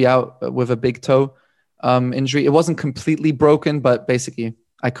 You have to be out with a big toe injury. It wasn't completely broken, but basically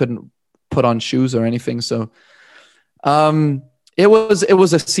I couldn't put on shoes or anything. So it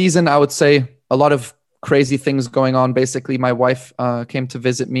was a season, I would say, a lot of crazy things going on. Basically, my wife came to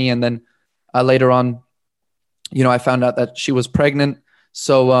visit me, and then later on, I found out that she was pregnant.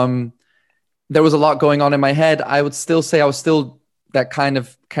 So there was a lot going on in my head. I would still say I was still that kind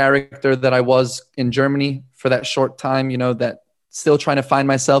of character that I was in Germany for that short time, that still trying to find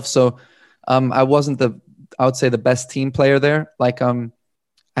myself. So I wasn't I would say the best team player there. Like I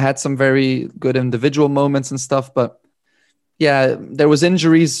had some very good individual moments and stuff, but yeah, there was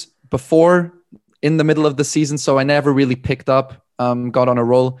injuries before in the middle of the season. So I never really picked up, got on a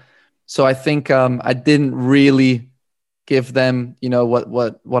roll. So I think I didn't really give them,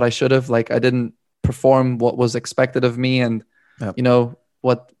 what I should have. Like I didn't perform what was expected of me, and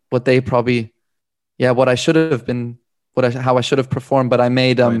what they probably, what I should have been, how I should have performed. But I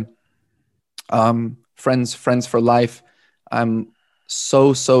made friends for life. I'm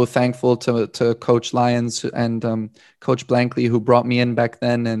so thankful to Coach Lyons and Coach Blankley, who brought me in back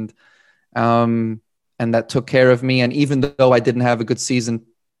then, and that took care of me. And even though I didn't have a good season,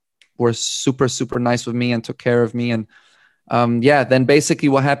 were super nice with me and took care of me. And then basically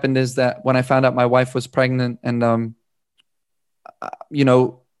what happened is that when I found out my wife was pregnant, and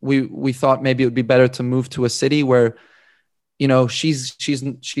we thought maybe it would be better to move to a city where she's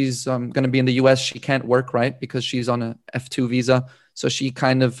going to be in the US. She can't work, right, because she's on a F2 visa, so she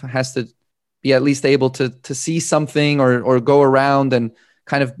kind of has to be at least able to see something or go around and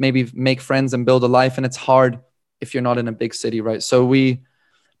kind of maybe make friends and build a life. And it's hard if you're not in a big city, right? So we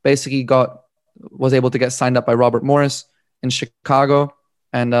basically was able to get signed up by Robert Morris in Chicago,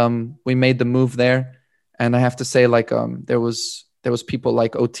 and we made the move there. And I have to say, like there was people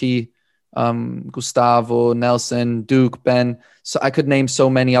like OT, Gustavo, Nelson, Duke, Ben. So I could name so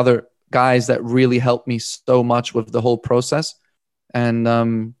many other guys that really helped me so much with the whole process. And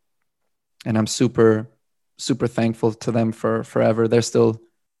I'm super thankful to them for forever. They're still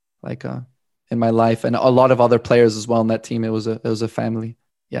like in my life, and a lot of other players as well in that team. It was a family.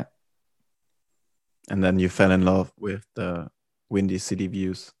 Yeah. And then you fell in love with the Windy City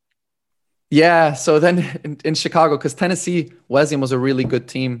views. Yeah. So then in Chicago, because Tennessee Wesleyan was a really good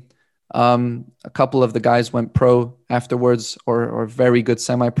team. A couple of the guys went pro afterwards, or very good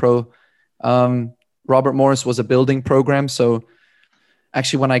semi-pro. Robert Morris was a building program. So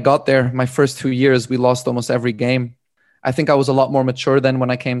actually, when I got there, my first 2 years, we lost almost every game. I think I was a lot more mature then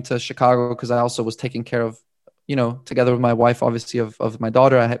when I came to Chicago, because I also was taking care of, together with my wife, obviously, of my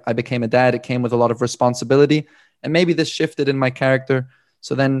daughter. I became a dad. It came with a lot of responsibility. And maybe this shifted in my character.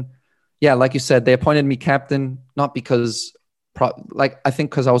 So then, yeah, like you said, they appointed me captain, not because, I think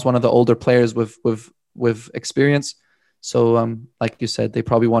because I was one of the older players with experience. So like you said, they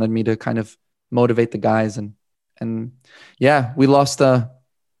probably wanted me to kind of motivate the guys. And yeah, we lost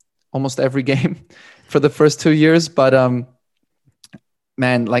almost every game for the first 2 years. But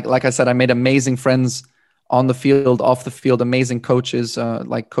man, like I said, I made amazing friends on the field, off the field, amazing coaches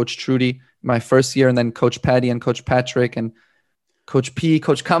like Coach Trudy my first year, and then Coach Patty and Coach Patrick and Coach P,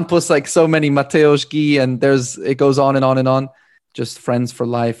 Coach Campos, like so many, Mateos, Guy, and it goes on and on and on. Just friends for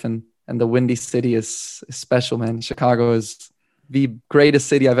life. And the Windy City is special, man. Chicago is the greatest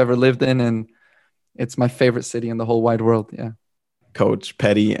city I've ever lived in, and it's my favorite city in the whole wide world. Yeah. Coach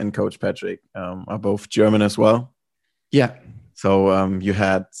Patty and Coach Patrick are both German as well. Yeah. So you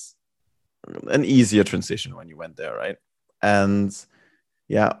had an easier transition when you went there, right? And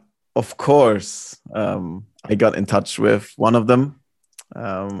yeah, of course, I got in touch with one of them.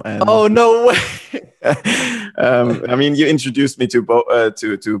 Oh, no way. I mean, you introduced me to both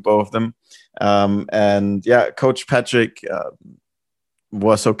of them. And yeah, Coach Patrick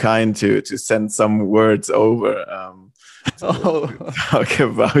was so kind to send some words over. Oh, talk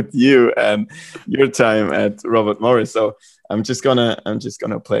about you and your time at Robert Morris. So I'm just gonna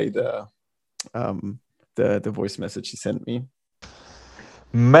play the voice message he sent me.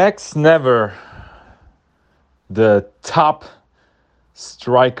 Max Never, the top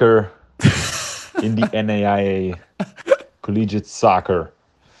striker in the NAIA collegiate soccer.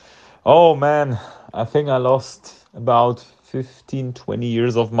 Oh man, I think I lost about 15, 20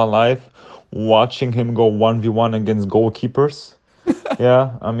 years of my life watching him go 1v1 against goalkeepers.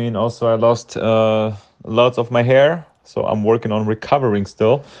 Yeah, I mean, also I lost lots of my hair, so I'm working on recovering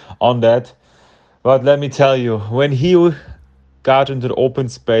still on that. But let me tell you, when he got into the open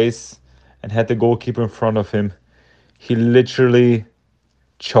space and had the goalkeeper in front of him, he literally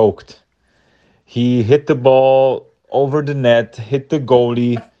choked. He hit the ball over the net, hit the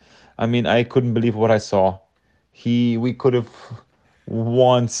goalie. I mean, I couldn't believe what I saw. We could have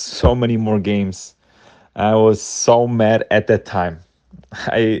won so many more games. I was so mad at that time.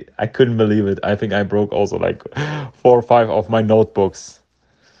 I couldn't believe it. I think I broke also like 4 or 5 of my notebooks.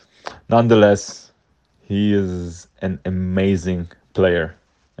 Nonetheless, he is an amazing player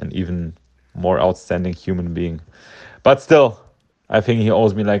and even more outstanding human being. But still, I think he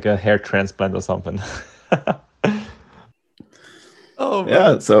owes me like a hair transplant or something. oh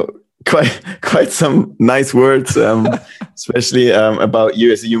Yeah, man. so quite some nice words, especially about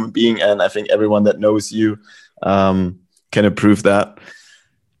you as a human being, and I think everyone that knows you can approve that.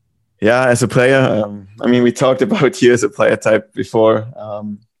 Yeah, as a player, I mean, we talked about you as a player type before.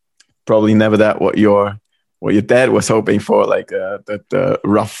 Probably never that what your dad was hoping for, like the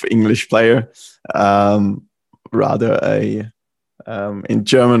rough English player. Rather a in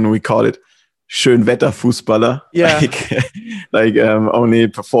German we call it Schoenwetterfussballer. Yeah. Like only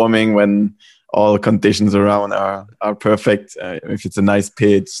performing when all conditions around are perfect. If it's a nice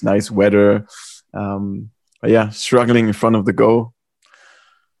pitch, nice weather. But yeah, struggling in front of the goal.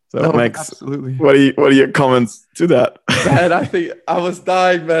 So No, Max, absolutely. what are your comments to that? Man, I think I was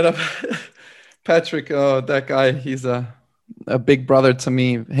dying, man. Patrick, oh, that guy, he's a big brother to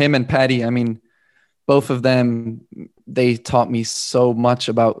me. Him and Patty, I mean, both of them, they taught me so much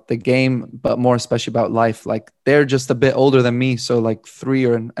about the game, but more especially about life. Like they're just a bit older than me, so like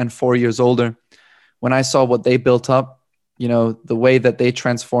 3 and 4 years older. When I saw what they built up, the way that they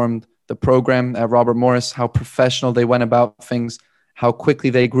transformed the program at Robert Morris, how professional they went about things, how quickly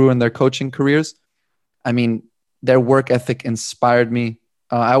they grew in their coaching careers. I mean, their work ethic inspired me.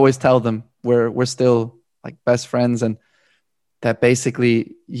 I always tell them we're still like best friends, and that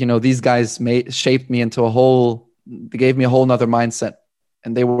basically, these guys shaped me into they gave me a whole nother mindset,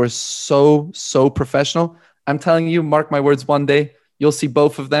 and they were so professional. I'm telling you, mark my words, one day you'll see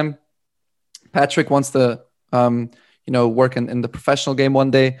both of them. Patrick wants to, work in the professional game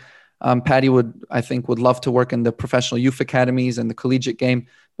one day. Patty I think would love to work in the professional youth academies and the collegiate game,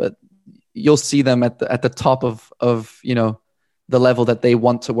 but you'll see them at the top of the level that they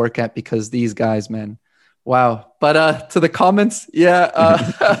want to work at, because these guys, man, wow. But to the comments,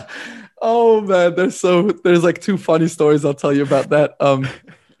 yeah. Oh man, there's like 2 funny stories I'll tell you about that.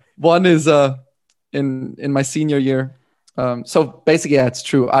 One is in my senior year. So basically, yeah, it's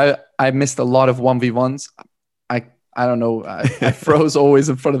true. I missed a lot of 1v1s. I don't know. I froze always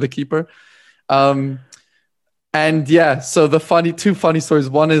in front of the keeper. And yeah, so the 2 funny stories.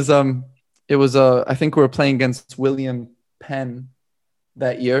 One is it was I think we were playing against William Penn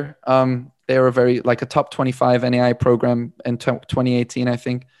that year. They were a top 25 NAI program in 2018, I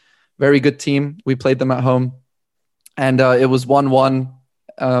think. Very good team. We played them at home, and it was 1-1.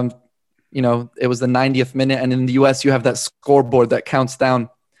 It was the 90th minute, and in the US you have that scoreboard that counts down.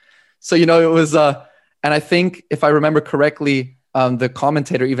 So it was and I think if I remember correctly, the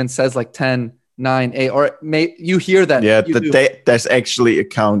commentator even says like 10, 9, 8, or you hear that. Yeah, there's actually a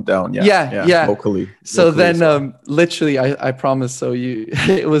countdown. Yeah. Locally. So then, literally, I promise. So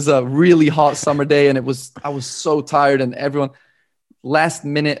it was a really hot summer day, and I was so tired, and everyone last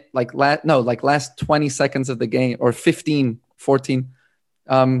 20 seconds of the game, or 15, 14.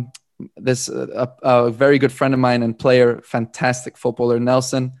 This a very good friend of mine and player, fantastic footballer,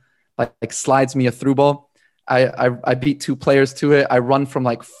 Nelson, like slides me a through ball. I beat 2 players to it. I run from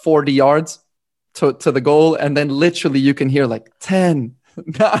like 40 yards to the goal, and then literally you can hear like 10,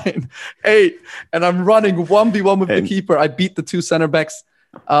 9, 8, and I'm running 1v1 with the keeper. I beat the 2 center backs.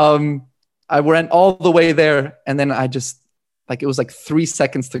 I went all the way there, and then I just it was like 3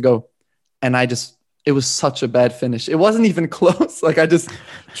 seconds to go, and it was such a bad finish. It wasn't even close. I just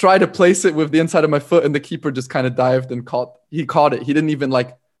tried to place it with the inside of my foot, and the keeper just kind of dived and caught it. He didn't even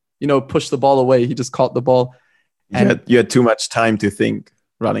push the ball away. He just caught the ball. And you had too much time to think.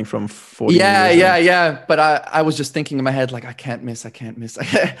 running from 40 meters. Yeah. But I was just thinking in my head, like, I can't miss.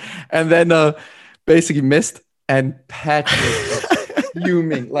 And then basically missed. And Patrick was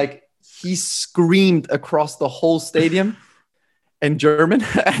fuming. Like, he screamed across the whole stadium in German.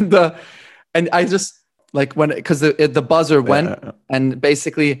 And I just, like, because the buzzer went, and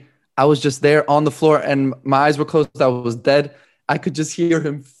basically I was just there on the floor and my eyes were closed. I was dead. I could just hear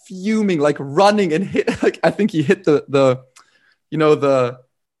him fuming, like running and hit. Like, I think he hit the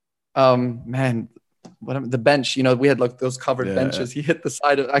bench. We had like those covered benches. He hit the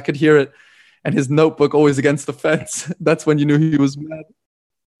side of. I could hear it, and his notebook always against the fence. That's when you knew he was mad.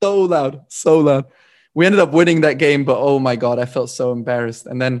 So loud. We ended up winning that game, but oh my God, I felt so embarrassed.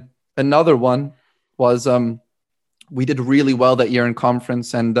 And then another one was we did really well that year in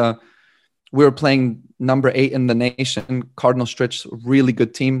conference, and we were playing number 8 in the nation, Cardinal Stritch, really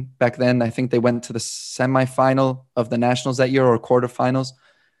good team back then. I think they went to the semifinal of the nationals that year, or quarterfinals.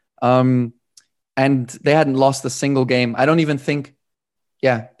 And they hadn't lost a single game. I don't even think,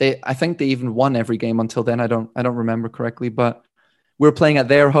 I think they even won every game until then. I don't remember correctly, but we were playing at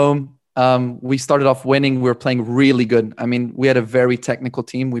their home. We started off winning. We were playing really good. I mean, we had a very technical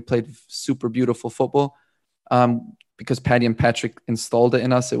team. We played super beautiful football because Paddy and Patrick installed it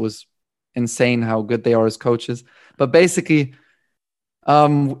in us. It was insane how good they are as coaches. But basically,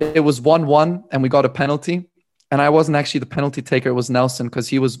 it was 1-1 and we got a penalty. And I wasn't actually the penalty taker. It was Nelson, because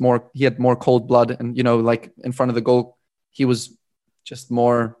he had more cold blood. And, like in front of the goal, he was just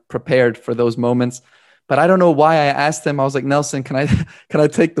more prepared for those moments. But I don't know why I asked him. I was like, Nelson, can I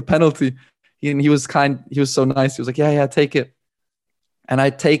take the penalty? He was so nice. He was like, yeah, take it. And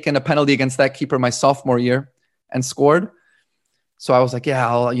I'd taken a penalty against that keeper my sophomore year and scored. So I was like, yeah,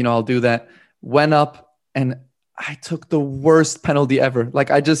 I'll do that. Went up and I took the worst penalty ever. Like,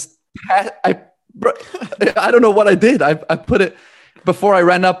 I don't know what I did. I put it before I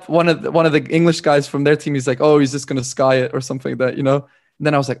ran up. One of the English guys from their team, he's like, oh, he's just gonna sky it or something like that, And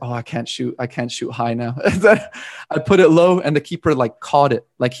then I was like, oh, I can't shoot high now. And then I put it low, and the keeper like caught it.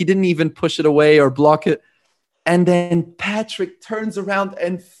 Like, he didn't even push it away or block it. And then Patrick turns around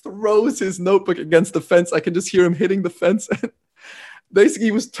and throws his notebook against the fence. I could just hear him hitting the fence. Basically,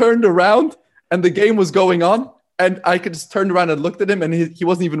 he was turned around and the game was going on. And I could just turn around and looked at him, and he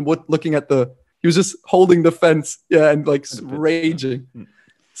wasn't even looking at he was just holding the fence. Yeah. And like raging.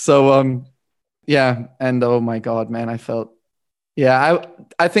 So, And oh my God, man, I felt,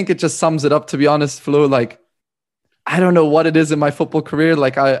 I think it just sums it up, to be honest, Flo. Like, I don't know what it is in my football career.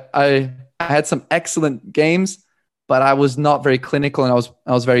 Like, I had some excellent games, but I was not very clinical, and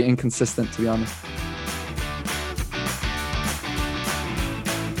I was very inconsistent, to be honest.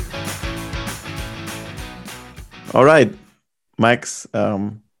 All right, Max,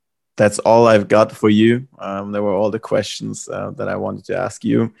 that's all I've got for you. There were all the questions that I wanted to ask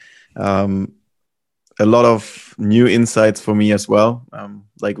you. A lot of new insights for me as well.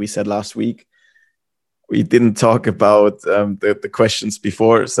 Like we said last week, we didn't talk about the questions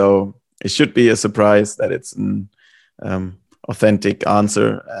before, so it should be a surprise that it's an authentic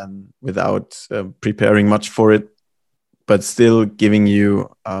answer and without preparing much for it, but still giving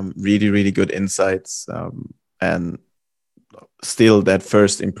you really, really good insights and still that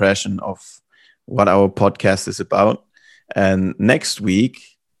first impression of what our podcast is about. And next week,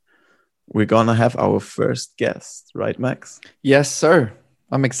 we're going to have our first guest, right, Max? Yes, sir.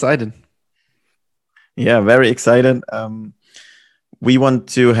 I'm excited. Yeah, very excited. We want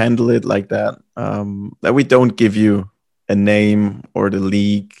to handle it like that we don't give you a name or the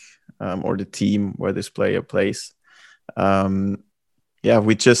league or the team where this player plays.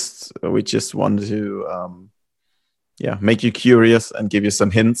 We just want to make you curious and give you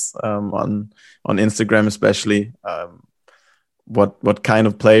some hints on Instagram, especially what kind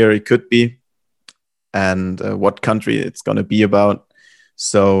of player it could be and what country it's going to be about.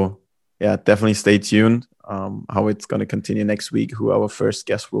 So definitely stay tuned how it's going to continue next week, who our first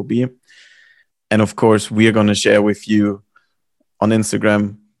guest will be. And of course, we are going to share with you on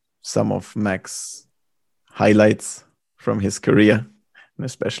Instagram some of Max's highlights from his career, and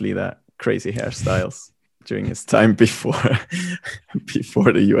especially that crazy hairstyles during his time before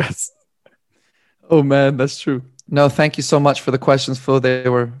the US. Oh man, that's true. No, thank you so much for the questions, Phil. They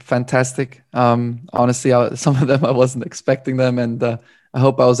were fantastic. Honestly, some of them I wasn't expecting them, and I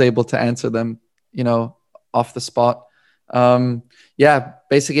hope I was able to answer them, off the spot.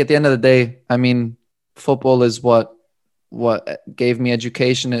 Basically at the end of the day, I mean, football is what gave me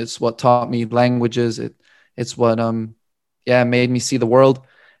education. It's what taught me languages. It's what made me see the world,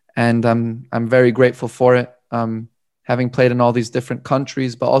 and I'm very grateful for it. Having played in all these different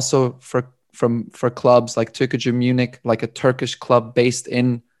countries, but also for for clubs like Türkgücü Munich, like a Turkish club based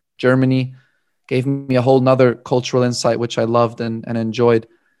in Germany, gave me a whole nother cultural insight, which I loved and enjoyed.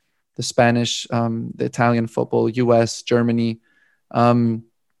 The Spanish, the Italian football, US, Germany. While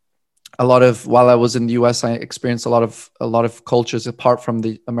I was in the US, I experienced a lot of cultures apart from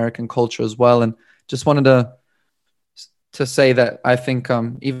the American culture as well. And just wanted to say that I think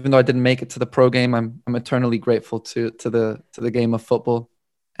even though I didn't make it to the pro game, I'm eternally grateful to the game of football.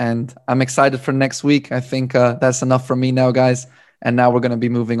 And I'm excited for next week. I think that's enough from me now, guys. And now we're going to be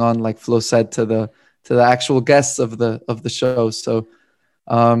moving on, like Flo said, to the actual guests of the show. So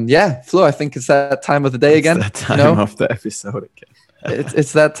Flo, I think it's that time of the day again. It's that time of the episode again.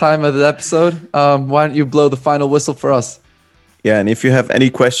 it's that time of the episode. Why don't you blow the final whistle for us? Yeah, and if you have any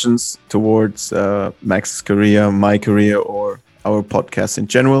questions towards Max's career, my career, or our podcast in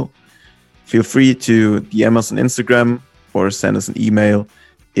general, feel free to DM us on Instagram or send us an email,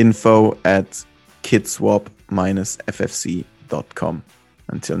 info@kidswap-ffc.com.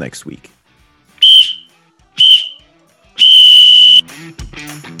 Until next week.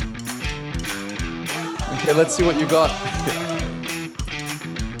 Okay, let's see what you got.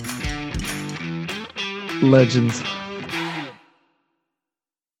 Legends.